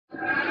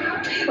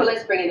Well,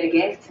 let's bring in a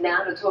guest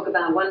now to talk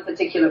about one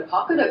particular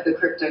pocket of the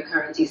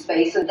cryptocurrency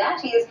space, and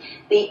that is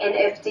the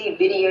NFT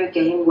video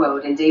game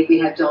world. Indeed, we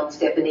have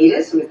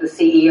Stefanidis, who is the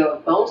CEO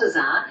of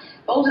Balthazar.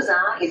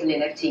 Balthazar is an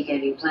NFT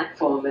gaming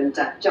platform, and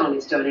John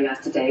is joining us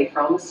today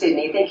from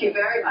Sydney. Thank you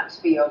very much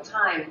for your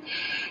time.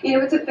 You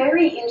know, it's a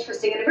very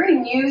interesting and a very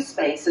new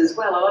space as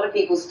well. A lot of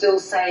people still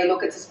say,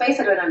 look, it's a space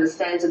I don't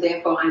understand, so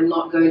therefore I'm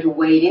not going to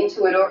wade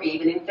into it or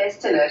even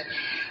invest in it.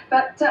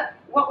 But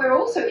what we're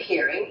also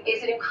hearing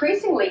is that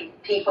increasingly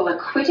people are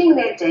quitting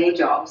their day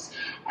jobs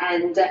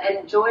and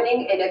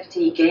joining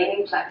NFT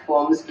gaming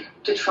platforms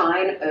to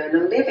try and earn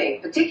a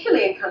living,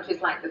 particularly in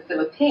countries like the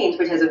Philippines,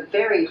 which has a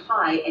very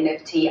high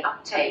NFT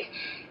uptake.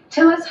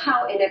 Tell us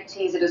how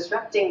NFTs are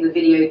disrupting the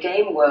video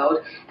game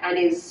world and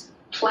is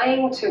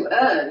playing to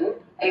earn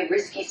a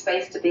risky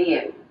space to be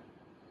in.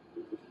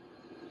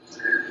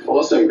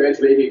 Awesome, great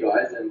to be here,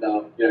 guys, and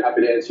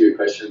happy to answer your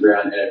questions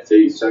around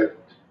NFTs. So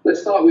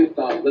let's start with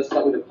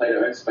the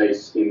play-to-earn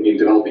space in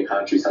developing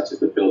countries such as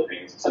the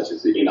Philippines, such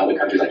as in other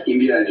countries like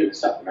India and even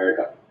South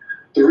America.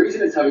 The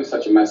reason it's having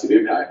such a massive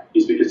impact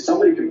is because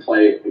somebody can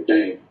play a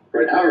game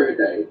for an hour a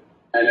day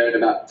and earn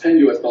about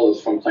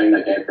 $10 from playing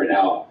that game for an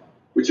hour,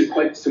 which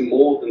equates to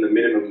more than the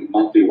minimum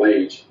monthly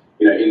wage,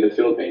 in the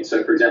Philippines.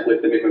 So, for example,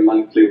 if the minimum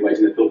monthly wage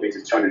in the Philippines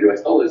is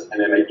 $200 and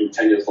they're making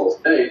 $10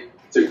 a day,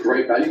 it's a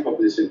great value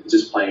proposition for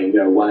just playing,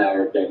 1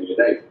 hour of gaming a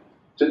day.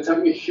 So it's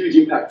having a huge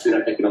impact,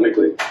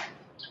 economically.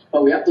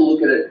 But we have to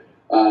look at it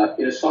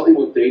in a slightly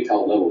more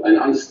detailed level and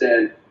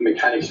understand the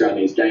mechanics around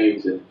these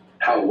games and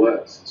how it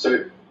works.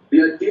 So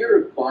the idea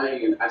of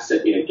buying an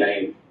asset in a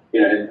game,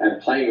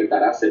 and playing with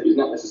that asset is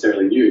not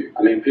necessarily new.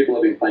 I mean, people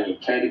have been playing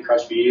Candy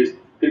Crush for years.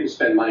 People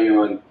spend money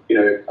on,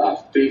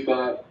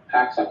 FIFA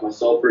packs, like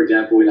myself, for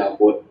example. I've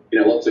bought,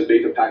 lots of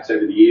FIFA packs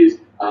over the years.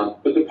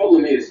 But the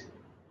problem is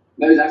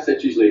those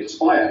assets usually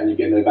expire and you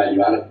get no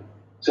value out of them.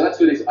 So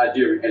that's where this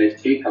idea of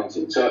NFT comes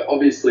in. So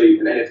obviously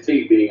an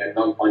NFT, being a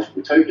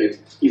non-fungible token,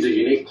 is a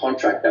unique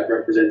contract that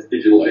represents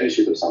digital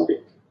ownership of something.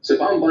 So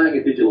if I'm buying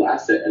a digital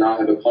asset and I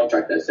have a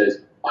contract that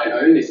says I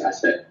own this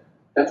asset,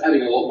 that's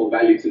adding a lot more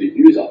value to the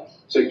user.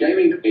 So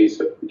gaming companies,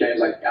 for games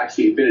like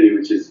Axie Infinity,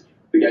 which is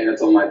the game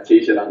that's on my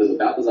t-shirt under the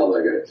Balthazar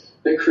logo,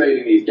 they're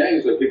creating these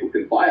games where people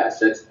can buy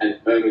assets and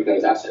earn with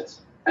those assets.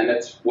 And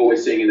that's what we're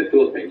seeing in the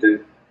Philippines.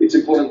 And it's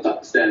important to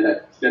understand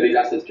that these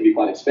assets can be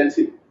quite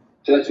expensive.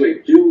 So that's where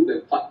Gill,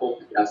 the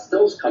platform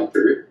ourselves, come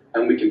through,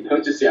 and we can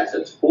purchase the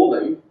assets for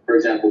them, for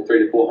example,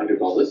 $300 to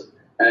 $400,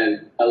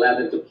 and allow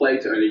them to play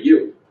to earn a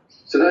yield.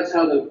 So that's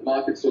how the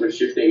market's sort of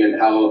shifting and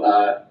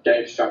how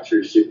game structure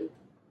is shifting.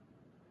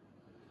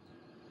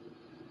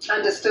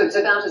 Understood.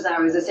 So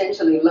Balthazar is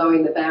essentially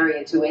lowering the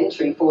barrier to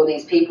entry for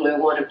these people who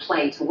want to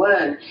play to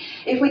earn.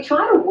 If we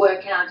try to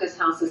work out just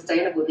how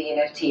sustainable the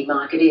NFT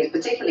market is,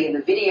 particularly in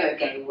the video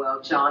game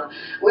world, John,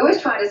 we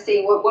always try to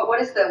see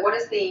what is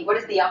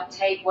the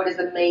uptake, what is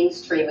the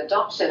mainstream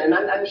adoption, and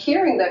I'm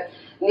hearing that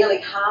nearly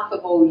half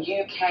of all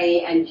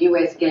UK and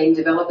US game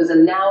developers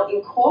are now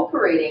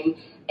incorporating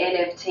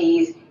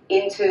NFTs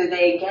into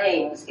their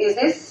games. Is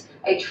this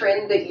a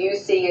trend that you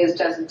see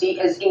as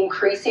as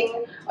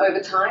increasing over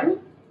time?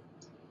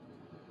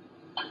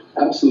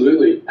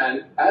 Absolutely,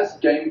 and as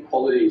game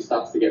quality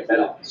starts to get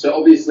better, so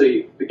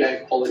obviously the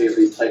game quality of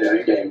these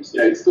play-to-earn games,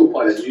 it's still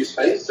quite a new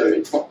space, so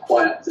it's not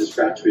quite up to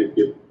scratch with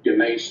your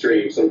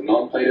mainstream sort of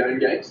non-play-to-earn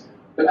games.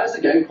 But as the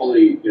game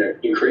quality,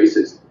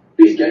 increases,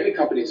 these gaming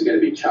companies are going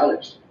to be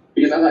challenged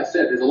because, as I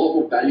said, there's a lot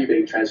more value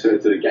being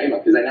transferred to the gamer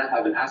because they now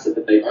have an asset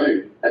that they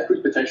own that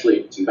could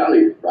potentially have some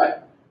value, right?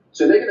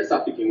 So they're going to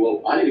start thinking,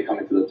 well, I need to come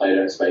into the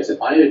play-to-earn space and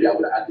I need to be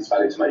able to add this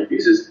value to my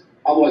users.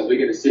 Otherwise, we're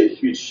going to see a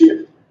huge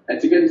shift. And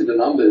to get into the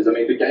numbers, I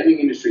mean, the gaming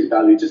industry is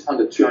valued just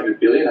under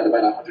 $200 billion at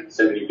about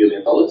 $170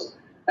 billion.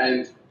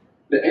 And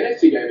the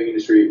NFT gaming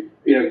industry,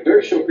 in a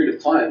very short period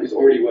of time, is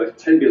already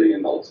worth $10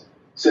 billion.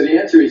 So the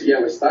answer is, yeah,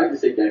 we're starting to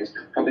see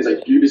companies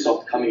like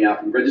Ubisoft coming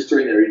out and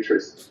registering their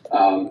interests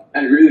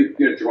and really,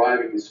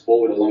 driving this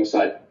forward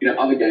alongside,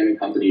 other gaming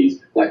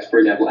companies, like, for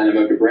example,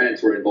 Animoca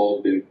Brands, who are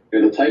involved in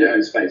the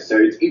play-to-earn space. So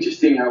it's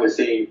interesting how we're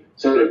seeing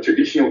sort of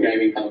traditional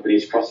gaming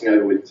companies crossing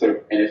over with sort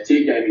of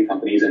NFT gaming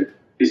companies and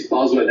this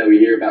buzzword that we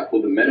hear about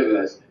called the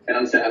metaverse, and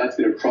understand how that's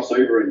going to cross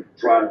over and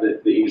drive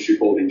the industry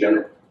forward in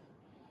general.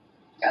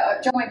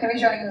 John, can we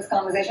join in this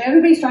conversation?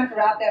 Everybody's trying to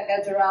wrap their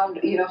heads around,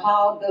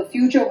 how the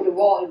future would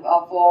evolve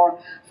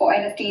for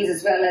NFTs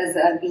as well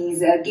as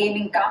these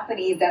gaming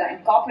companies that are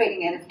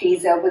incorporating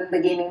NFTs within the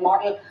gaming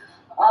model.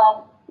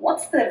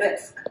 What's the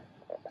risk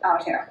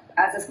out here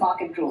as this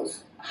market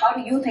grows? How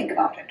do you think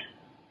about it?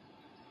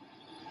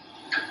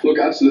 Look,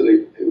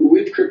 absolutely.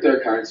 With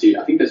cryptocurrency,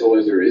 I think there's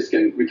always a risk,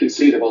 and we can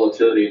see the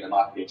volatility in the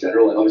market in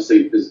general. And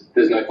obviously,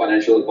 there's no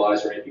financial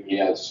advice or anything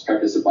here. I'll just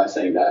preface it by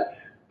saying that.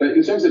 But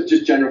in terms of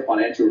just general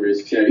financial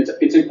risks,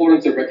 it's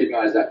important to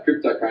recognize that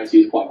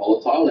cryptocurrency is quite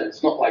volatile, and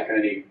it's not like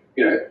earning,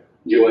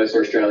 US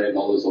or Australian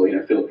dollars or,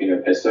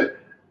 Filipino peso.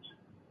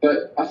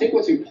 But I think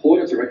what's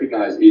important to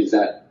recognize is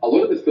that a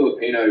lot of the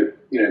Filipino,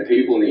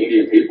 people and the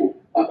Indian people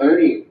are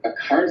earning a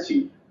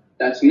currency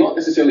that's not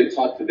necessarily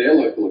tied to their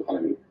local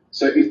economy.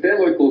 So if their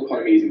local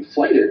economy is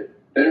inflated,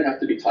 they don't have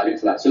to be tied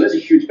into that. So there's a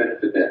huge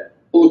benefit there.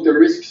 But look, the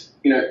risks,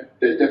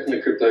 there's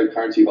definitely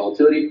cryptocurrency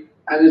volatility,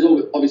 and there's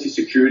obviously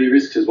security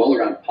risks as well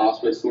around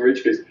password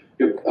storage, because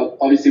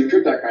obviously with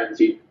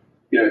cryptocurrency,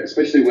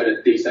 especially when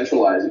it's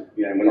decentralized,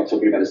 we're not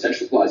talking about a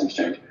centralized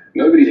exchange,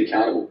 nobody's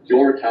accountable.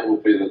 You're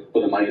accountable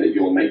for the money that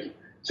you're making.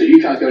 So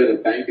you can't go to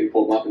the bank and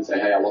call them up and say,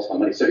 hey, I lost my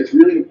money. So it's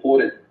really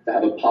important to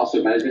have a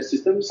password management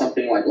system,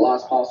 something like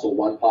LastPass or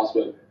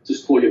OnePassword, to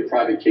store your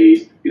private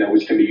keys,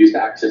 which can be used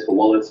to access the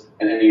wallets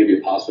and any of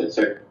your passwords.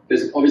 So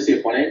there's obviously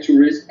a financial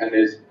risk, and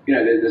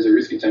there's a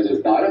risk in terms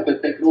of data,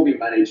 but they can all be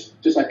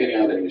managed just like any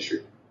other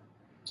industry.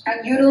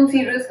 And you don't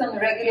see risk on the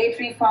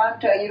regulatory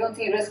front, you don't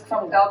see risk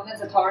from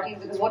governments, authorities,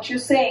 because what you're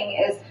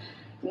saying is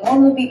more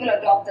and more people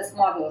adopt this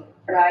model,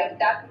 right?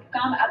 That would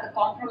come at the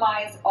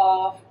compromise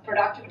of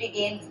productivity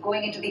gains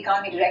going into the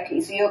economy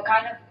directly. So you're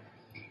kind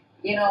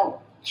of,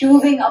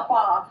 choosing a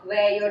path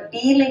where you're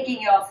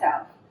delinking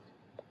yourself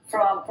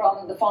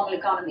from the formal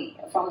economy,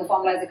 from the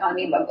formalized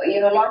economy. But,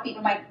 a lot of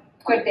people might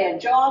quit their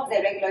jobs,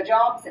 their regular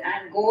jobs,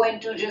 and go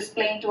into just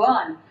playing to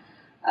earn,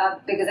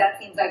 because that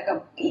seems like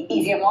a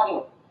easier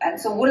model.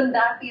 And so wouldn't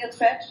that be a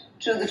threat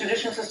to the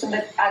traditional system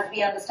that, as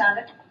we understand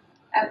it?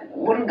 And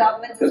wouldn't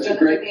governments and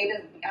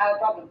regulators have a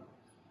problem?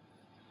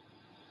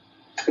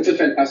 That's a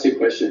fantastic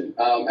question.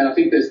 And I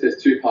think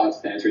there's two parts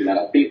to answering that.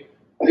 I think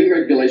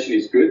regulation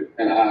is good,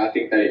 and I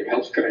think that it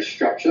helps create a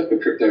structure for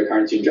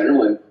cryptocurrency in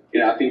general. And,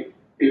 I think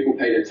people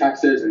pay their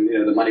taxes and,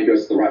 the money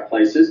goes to the right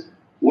places.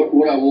 What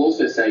I will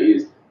also say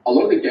is a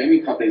lot of the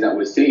gaming companies that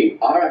we're seeing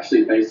are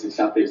actually based in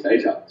Southeast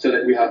Asia. So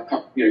that we have,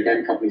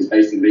 gaming companies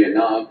based in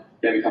Vietnam,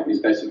 gaming companies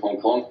based in Hong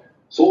Kong.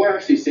 So what we're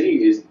actually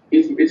seeing is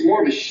it's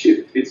more of a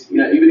shift. It's,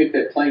 even if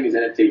they're playing these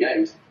NFT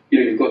games,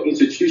 you've got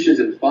institutions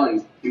and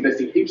funds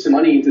investing heaps of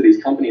money into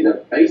these companies that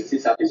are based in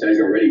Southeast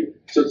Asia already.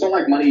 So it's not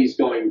like money is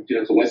going,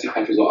 to Western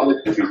countries or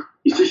other countries.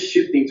 It's just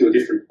shifting to a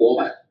different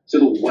format. So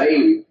the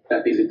way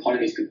that these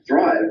economies can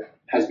thrive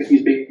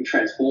is being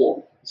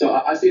transformed. So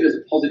I see it as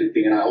a positive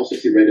thing, and I also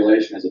see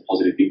regulation as a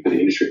positive thing for the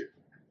industry.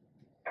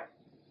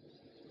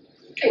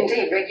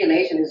 Indeed,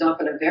 regulation is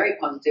often a very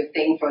positive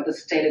thing for the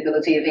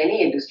sustainability of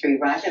any industry,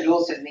 right? It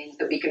also means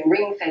that we can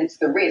ring-fence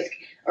the risk,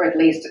 or at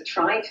least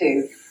try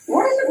to.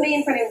 What does it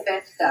mean for an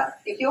investor?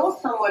 If you're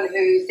someone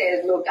who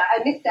says, look,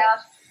 I missed out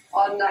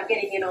on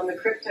getting in on the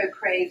crypto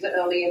craze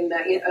early in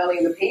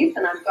the piece,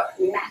 and I've got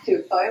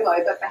massive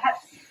FOMO, but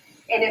perhaps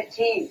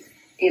NFTs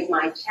is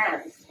my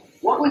chance.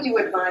 What would you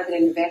advise an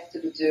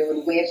investor to do,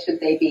 and where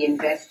should they be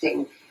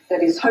investing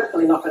that is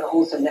hopefully not going to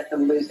also let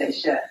them lose their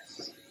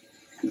shirts?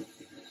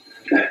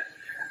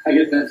 I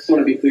guess that's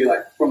sort of be clear,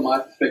 like from my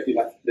perspective,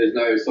 there's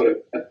no sort of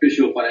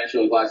official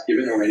financial advice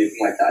given or anything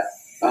like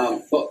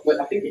that.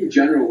 But I think in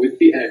general with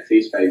the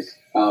NFT space,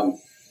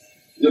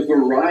 the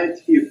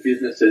variety of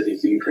businesses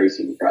is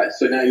increasing, right?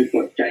 So now you've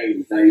got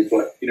games, now you've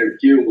got,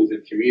 guilds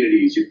and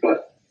communities, you've got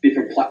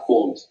different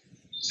platforms.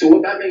 So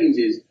what that means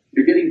is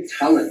you're getting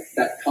talent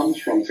that comes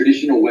from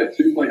traditional Web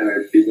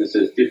 2.0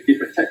 businesses,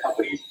 different tech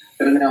companies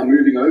that are now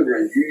moving over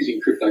and using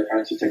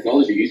cryptocurrency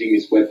technology, using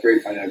this Web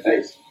 3.0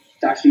 base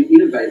to actually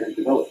innovate and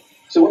develop.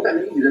 So what that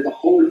means is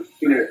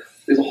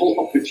there's a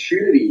whole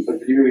opportunity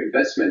of new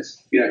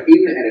investments, in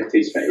the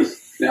NFT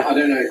space. Now, I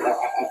don't know,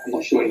 I'm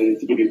not sure I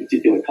need to give you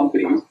particular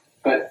companies,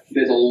 but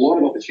there's a lot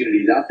of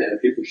opportunities out there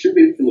that people should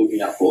be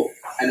looking out for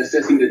and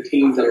assessing the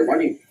teams that are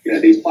running,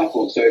 these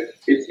platforms. So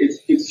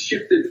it's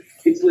shifted,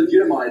 it's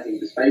legitimizing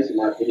the space, in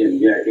my opinion,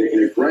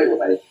 in a great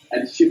way,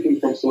 and shifting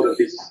from sort of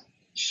this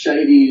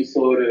shady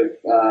sort of,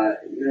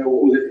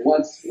 what was it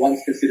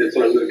once considered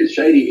sort of a little bit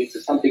shady into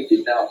something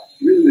that's now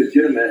really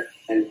legitimate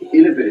and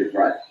innovative,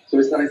 right? So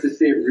we're starting to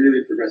see it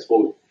really progress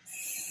forward.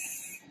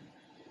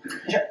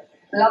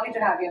 Lovely to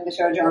have you on the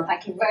show, John.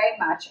 Thank you very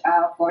much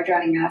for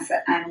joining us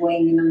and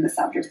weighing in on the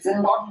subject. It's an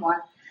important one.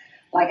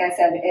 Like I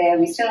said,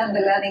 we're still on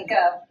the learning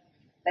curve.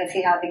 Let's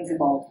see how things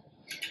evolve.